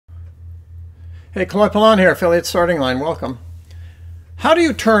Hey, Claude Pelanne here, Affiliate Starting Line. Welcome. How do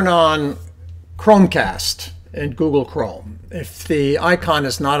you turn on Chromecast in Google Chrome if the icon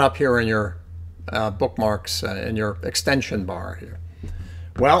is not up here in your bookmarks in your extension bar here?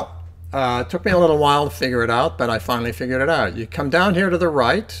 Well, it took me a little while to figure it out, but I finally figured it out. You come down here to the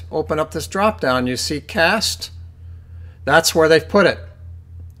right, open up this drop down, you see Cast. That's where they've put it.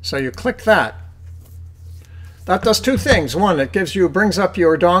 So you click that. That does two things. One, it brings up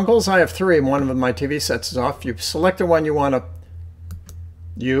your dongles. I have three, and one of my TV sets is off. You've selected one you want to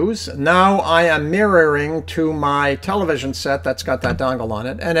use. Now I am mirroring to my television set that's got that dongle on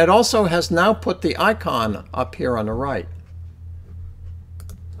it. And it also has now put the icon up here on the right.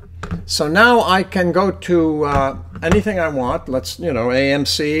 So now I can go to anything I want. Let's,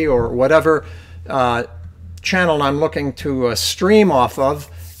 AMC or whatever channel I'm looking to stream off of,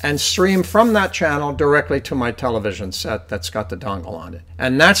 and stream from that channel directly to my television set that's got the dongle on it.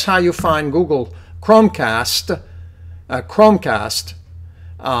 And that's how you find Google Chromecast,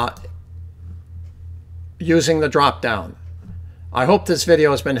 using the drop down. I hope this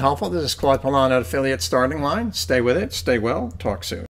video has been helpful. This is Claude Pelanne at Affiliate Starting Line. Stay with it. Stay well. Talk soon.